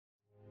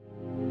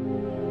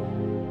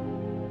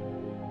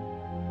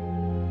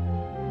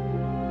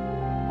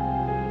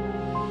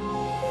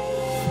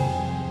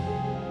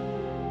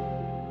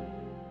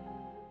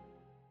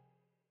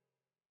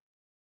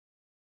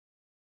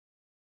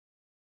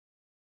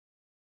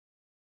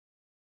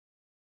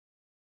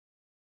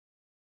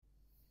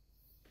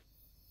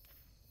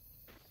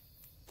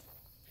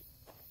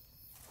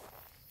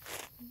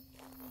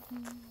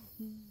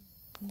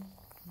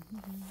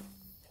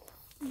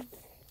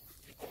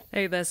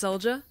Hey there,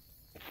 soldier.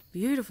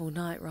 Beautiful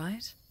night,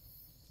 right?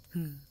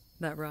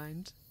 That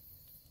rhymed.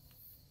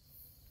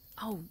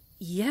 Oh,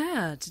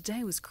 yeah,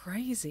 today was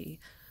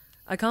crazy.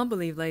 I can't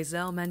believe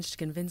Laezel managed to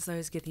convince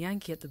those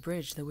Githyanki at the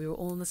bridge that we were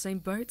all in the same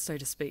boat, so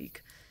to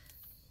speak.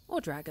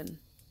 Or dragon.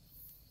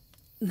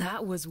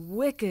 That was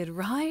wicked,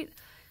 right?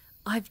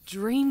 I've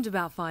dreamed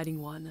about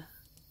fighting one.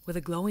 With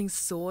a glowing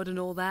sword and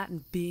all that,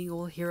 and being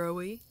all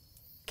hero-y.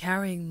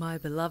 Carrying my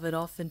beloved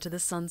off into the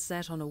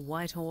sunset on a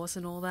white horse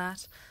and all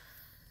that.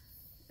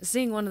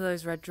 Seeing one of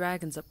those red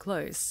dragons up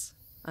close,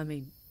 I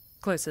mean,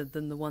 closer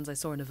than the ones I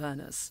saw in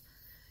Avernus,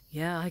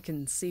 yeah, I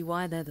can see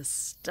why they're the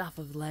stuff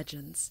of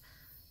legends.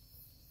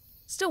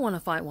 Still want to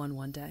fight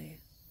one day.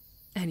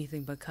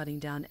 Anything but cutting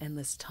down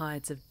endless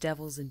tides of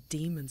devils and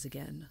demons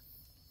again.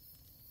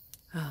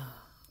 But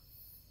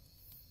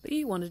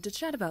you wanted to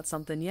chat about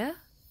something, yeah?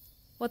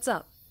 What's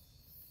up?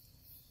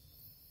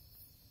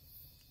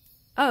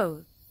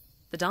 Oh,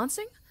 the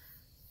dancing?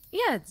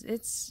 Yeah,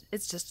 it's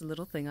just a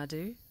little thing I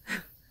do.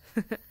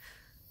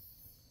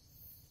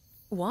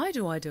 Why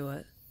do I do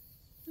it?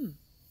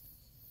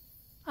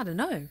 I don't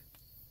know.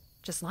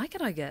 Just like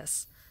it, I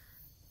guess.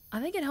 I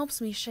think it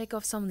helps me shake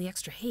off some of the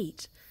extra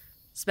heat,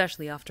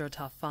 especially after a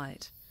tough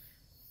fight.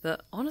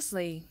 But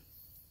honestly,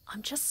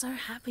 I'm just so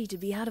happy to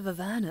be out of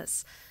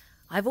Avernus.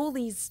 I've all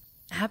these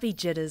happy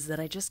jitters that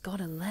I just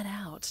gotta let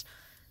out.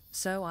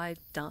 So I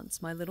dance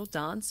my little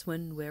dance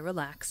when we're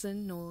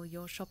relaxing or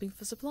you're shopping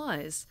for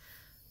supplies.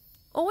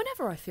 Or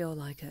whenever I feel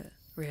like it,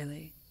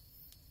 really.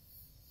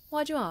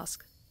 Why'd you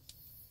ask?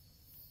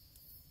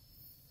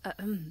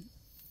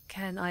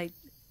 Can I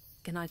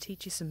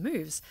teach you some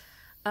moves?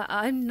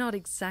 I'm not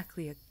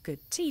exactly a good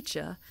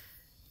teacher.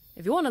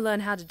 If you want to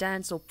learn how to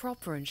dance all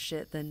proper and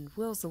shit, then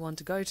Will's the one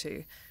to go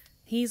to.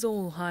 He's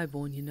all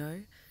highborn, you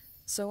know.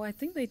 So I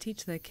think they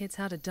teach their kids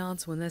how to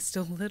dance when they're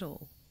still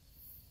little.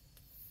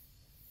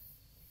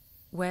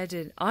 Where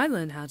did I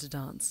learn how to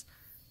dance?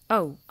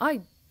 Oh,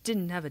 I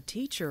didn't have a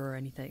teacher or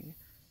anything.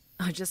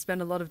 I just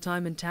spent a lot of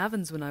time in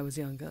taverns when I was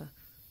younger.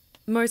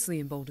 Mostly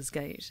in Baldur's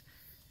Gate.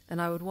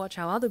 And I would watch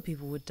how other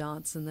people would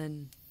dance, and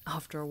then,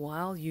 after a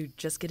while, you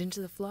just get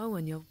into the flow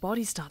and your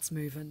body starts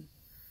moving.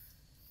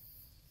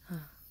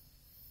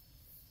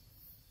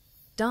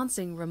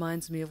 Dancing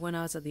reminds me of when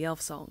I was at the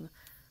Elf Song,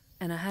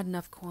 and I had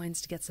enough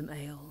coins to get some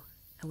ale,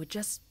 and would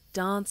just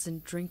dance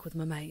and drink with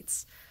my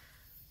mates.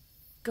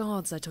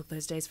 Gods, I took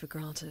those days for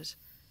granted,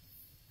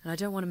 and I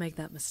don't want to make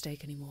that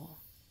mistake anymore.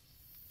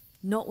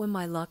 Not when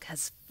my luck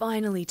has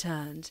finally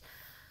turned.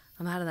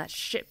 I'm out of that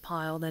shit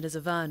pile that is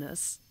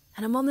Avernus,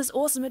 and I'm on this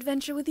awesome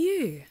adventure with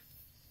you.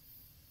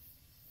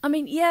 I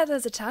mean, yeah,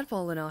 there's a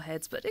tadpole in our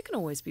heads, but it can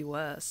always be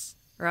worse,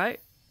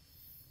 right?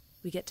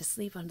 We get to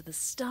sleep under the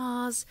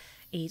stars,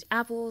 eat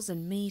apples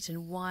and meat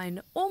and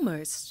wine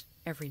almost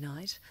every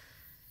night,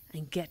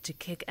 and get to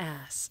kick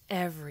ass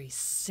every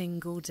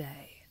single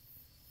day.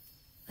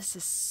 This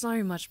is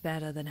so much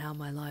better than how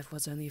my life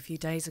was only a few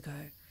days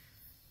ago.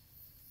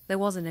 There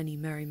wasn't any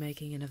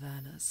merrymaking in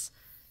Avernus,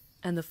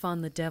 and the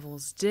fun the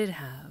devils did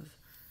have,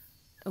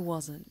 it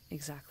wasn't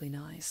exactly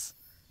nice.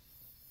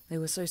 They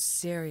were so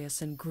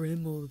serious and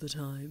grim all the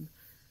time.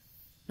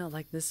 Not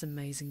like this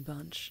amazing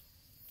bunch.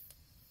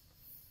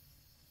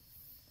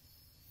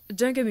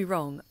 Don't get me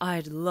wrong,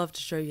 I'd love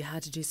to show you how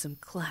to do some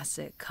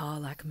classic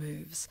Karlach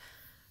moves,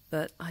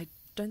 but I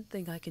don't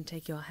think I can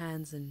take your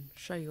hands and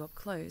show you up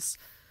close,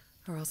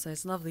 or else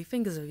those lovely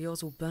fingers of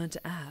yours will burn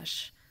to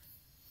ash.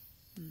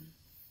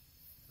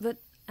 But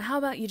how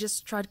about you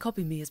just try to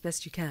copy me as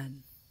best you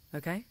can,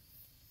 okay?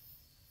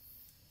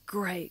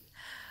 Great.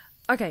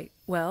 Okay,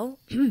 well,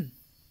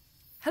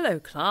 hello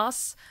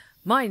class.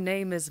 My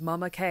name is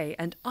Mama Kay,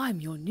 and I'm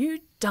your new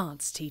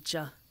dance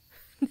teacher.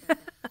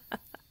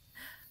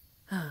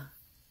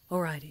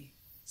 Alrighty.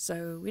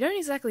 So, we don't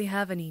exactly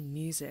have any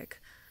music,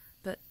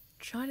 but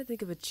try to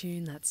think of a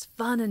tune that's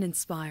fun and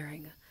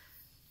inspiring.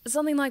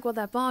 Something like what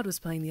that bard was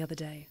playing the other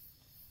day.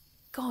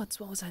 Gods,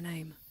 what was her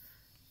name?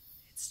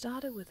 It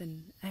started with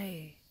an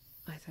A,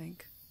 I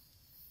think.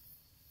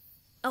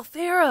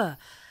 Althera!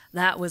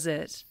 That was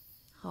it.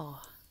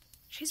 Oh,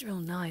 she's real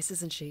nice,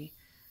 isn't she?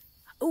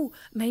 Oh,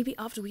 maybe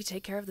after we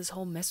take care of this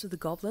whole mess with the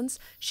goblins,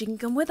 she can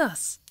come with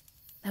us.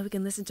 Then we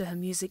can listen to her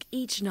music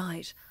each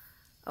night.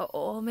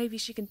 Or maybe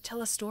she can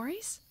tell us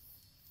stories?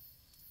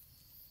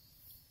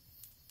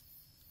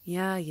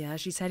 Yeah,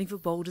 she's heading for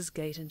Baldur's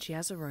Gate and she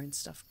has her own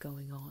stuff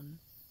going on,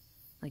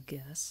 I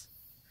guess.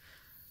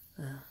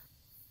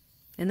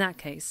 In that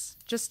case,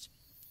 just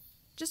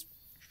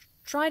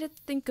try to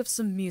think of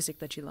some music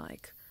that you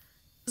like.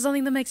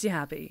 Something that makes you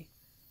happy.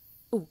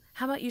 Oh,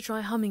 how about you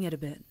try humming it a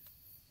bit?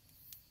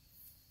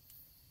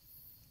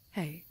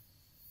 Hey,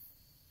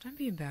 don't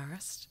be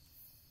embarrassed.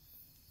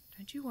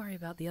 Don't you worry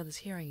about the others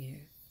hearing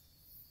you.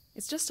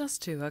 It's just us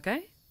two,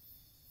 okay?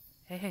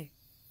 Hey.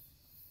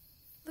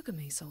 Look at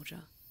me,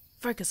 soldier.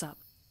 Focus up.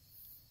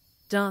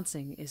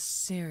 Dancing is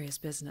serious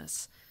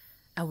business,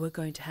 and we're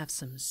going to have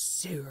some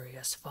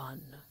serious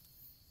fun.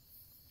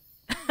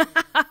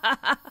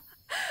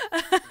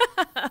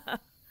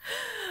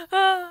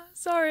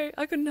 Sorry,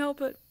 I couldn't help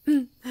it.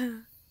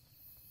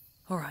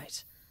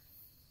 Alright,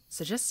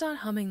 so just start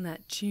humming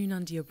that tune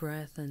under your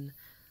breath and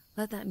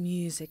let that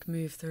music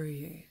move through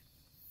you.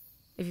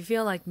 If you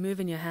feel like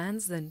moving your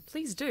hands, then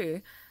please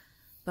do,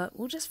 but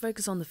we'll just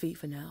focus on the feet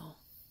for now.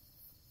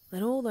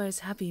 Let all those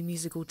happy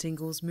musical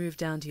tingles move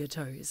down to your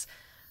toes,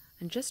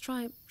 and just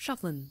try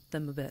shuffling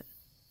them a bit,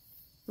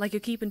 like you're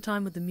keeping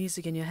time with the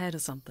music in your head or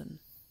something.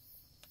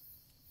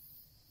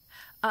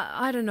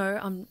 I don't know,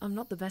 I'm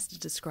not the best at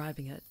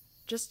describing it.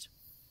 Just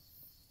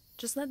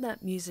let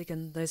that music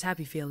and those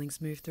happy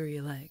feelings move through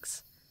your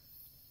legs.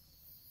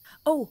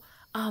 Oh,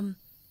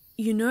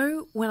 you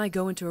know when I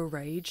go into a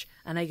rage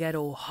and I get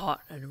all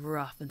hot and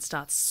rough and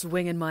start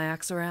swinging my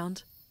axe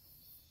around?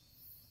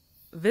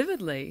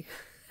 Vividly.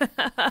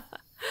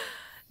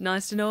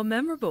 Nice to know I'm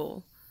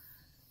memorable.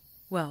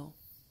 Well,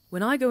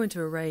 when I go into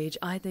a rage,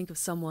 I think of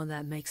someone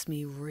that makes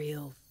me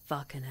real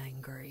fucking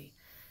angry.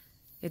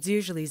 It's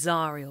usually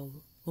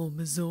Zariel or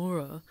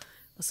Mizora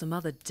or some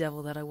other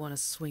devil that I want to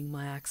swing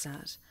my axe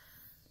at.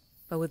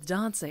 But with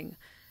dancing,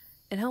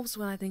 it helps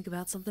when I think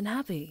about something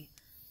happy.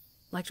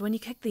 Like when you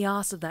kicked the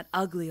ass of that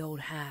ugly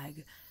old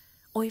hag,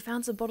 or you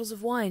found some bottles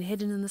of wine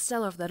hidden in the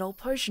cellar of that old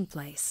potion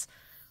place.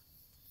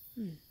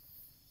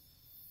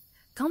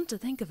 Come to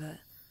think of it,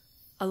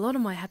 a lot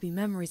of my happy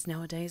memories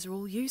nowadays are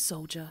all you,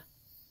 soldier.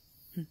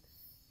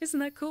 Isn't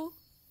that cool?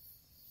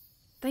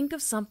 Think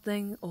of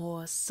something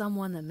or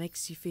someone that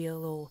makes you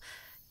feel all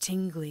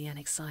tingly and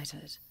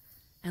excited,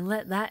 and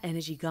let that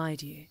energy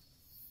guide you.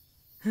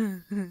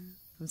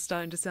 I'm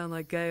starting to sound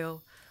like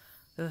Gale.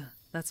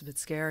 That's a bit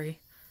scary.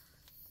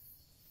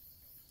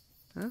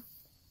 Huh?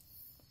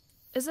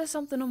 Is there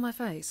something on my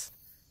face?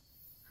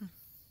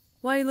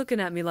 Why are you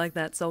looking at me like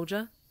that,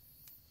 soldier?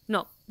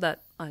 Not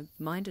that I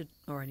minded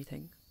or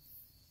anything.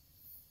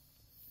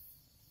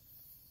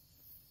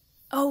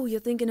 Oh, you're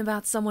thinking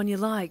about someone you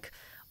like.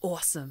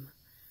 Awesome.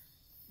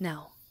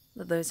 Now,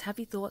 let those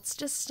happy thoughts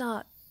just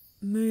start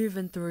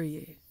moving through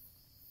you.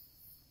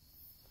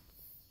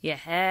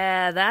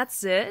 Yeah,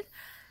 that's it.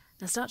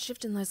 Now start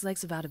shifting those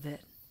legs about a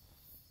bit.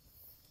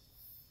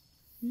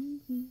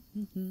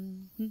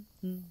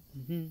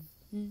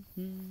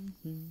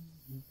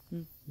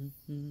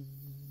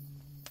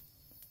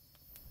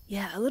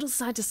 Yeah, a little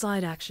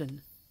side-to-side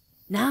action.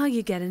 Now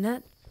you're getting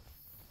it.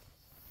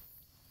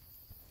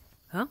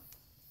 Huh?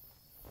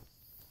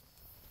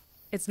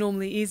 It's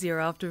normally easier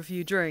after a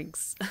few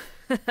drinks.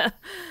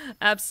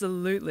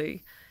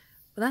 Absolutely.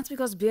 But that's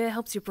because beer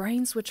helps your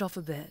brain switch off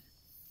a bit,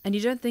 and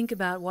you don't think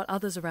about what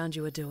others around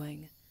you are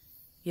doing.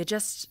 You're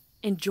just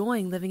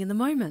enjoying living in the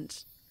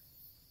moment,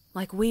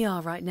 like we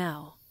are right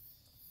now.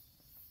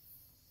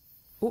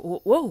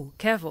 Whoa,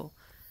 careful.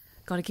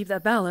 Gotta keep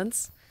that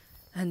balance,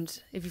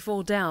 and if you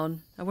fall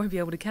down, I won't be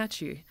able to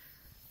catch you.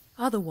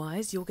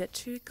 Otherwise, you'll get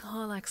 2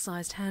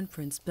 Karlach-sized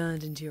handprints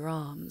burned into your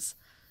arms.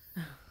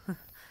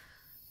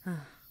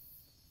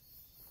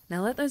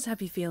 Now let those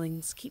happy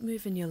feelings keep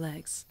moving your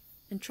legs,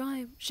 and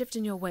try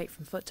shifting your weight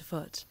from foot to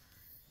foot.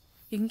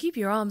 You can keep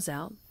your arms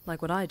out,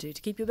 like what I do,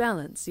 to keep your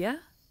balance, yeah?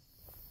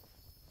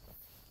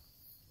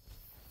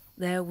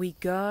 There we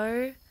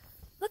go.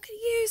 Look at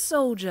you,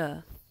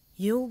 soldier.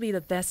 You'll be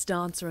the best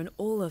dancer in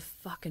all of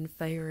fucking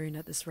Faerun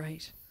at this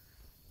rate.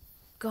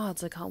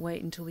 Gods, I can't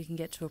wait until we can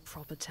get to a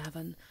proper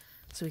tavern,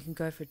 so we can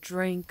go for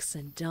drinks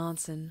and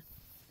dancing.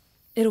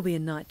 It'll be a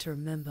night to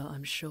remember,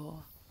 I'm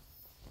sure.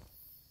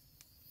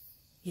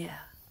 Yeah.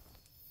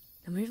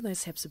 Now move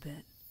those hips a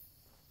bit.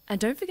 And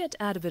don't forget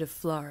to add a bit of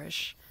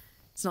flourish.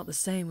 It's not the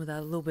same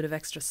without a little bit of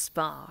extra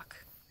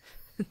spark.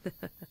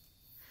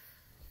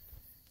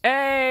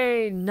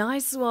 Hey,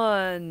 nice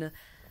one!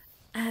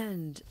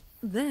 And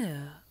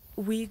there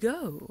we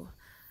go.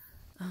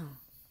 Oh,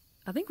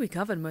 I think we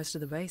covered most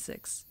of the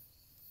basics.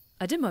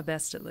 I did my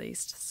best at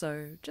least,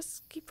 so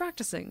just keep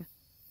practicing.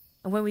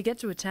 And when we get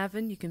to a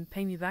tavern, you can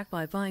pay me back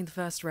by buying the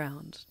first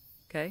round,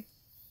 okay?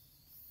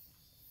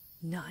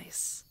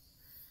 Nice.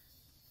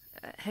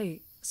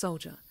 Hey,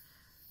 soldier.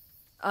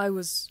 I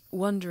was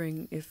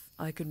wondering if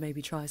I could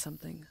maybe try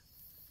something.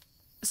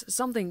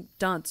 Something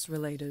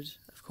dance-related,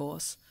 of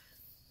course.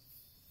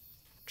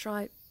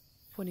 Try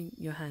putting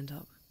your hand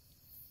up.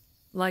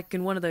 Like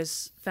in one of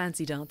those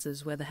fancy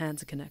dances where the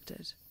hands are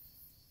connected.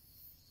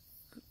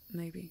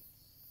 Maybe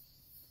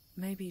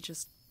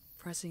just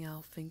pressing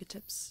our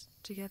fingertips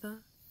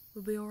together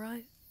would be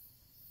alright?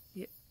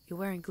 You're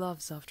wearing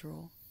gloves after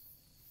all.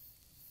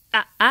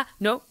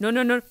 No.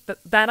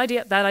 Bad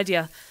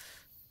idea.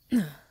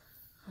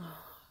 Oh,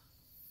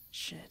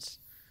 shit.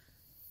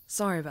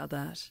 Sorry about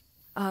that.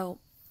 I'll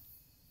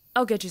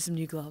get you some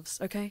new gloves,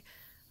 okay?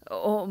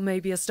 Or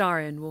maybe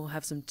Astarion will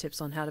have some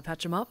tips on how to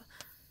patch them up.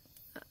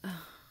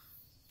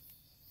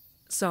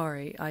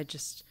 Sorry, I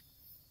just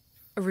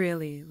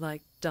really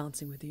like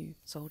dancing with you,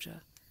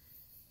 soldier.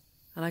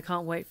 And I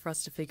can't wait for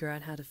us to figure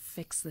out how to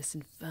fix this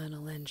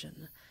infernal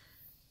engine.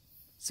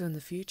 So in the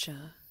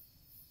future,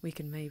 we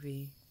can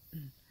maybe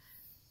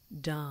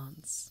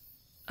dance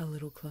a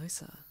little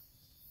closer.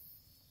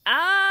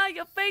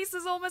 Your face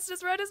is almost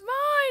as red as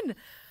mine!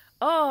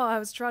 Oh, I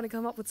was trying to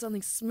come up with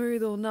something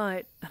smooth all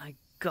night, and I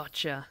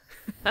gotcha.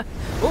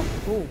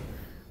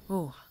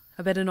 Oh,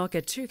 I better not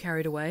get too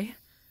carried away.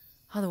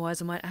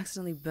 Otherwise, I might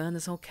accidentally burn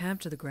this whole camp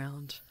to the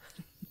ground.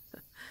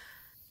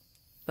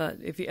 But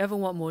if you ever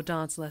want more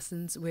dance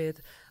lessons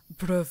with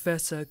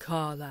Professor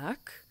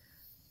Karlach,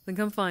 then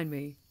come find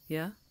me,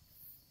 yeah?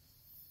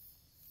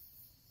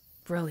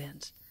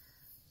 Brilliant.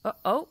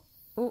 Oh,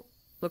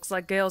 looks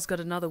like Gale's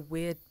got another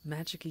weird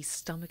magic-y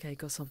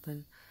stomachache or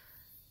something.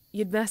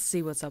 You'd best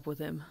see what's up with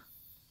him.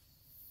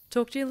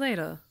 Talk to you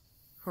later,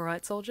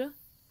 alright, soldier?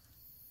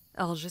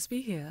 I'll just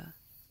be here,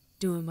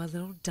 doing my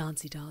little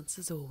dancey dance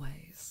as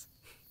always.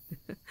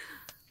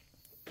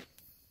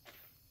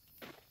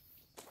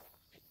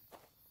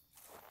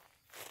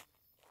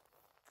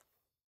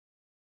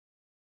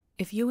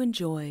 If you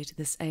enjoyed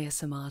this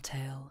ASMR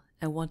tale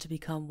and want to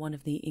become one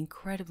of the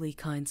incredibly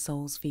kind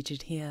souls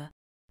featured here,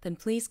 then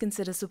please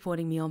consider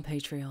supporting me on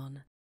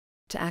Patreon.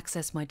 To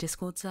access my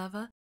Discord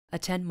server,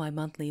 attend my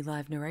monthly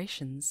live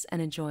narrations,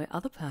 and enjoy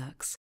other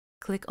perks,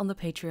 click on the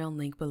Patreon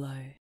link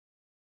below.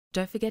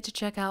 Don't forget to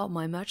check out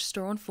my merch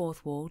store on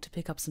Fourth Wall to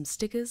pick up some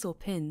stickers or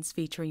pins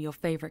featuring your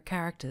favourite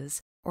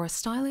characters, or a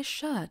stylish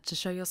shirt to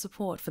show your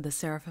support for the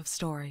Seraph of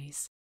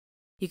Stories.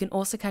 You can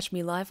also catch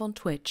me live on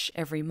Twitch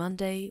every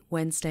Monday,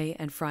 Wednesday,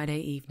 and Friday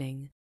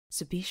evening,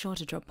 so be sure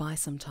to drop by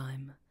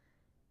sometime.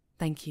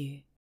 Thank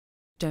you.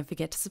 Don't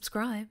forget to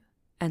subscribe,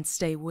 and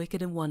stay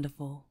wicked and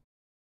wonderful.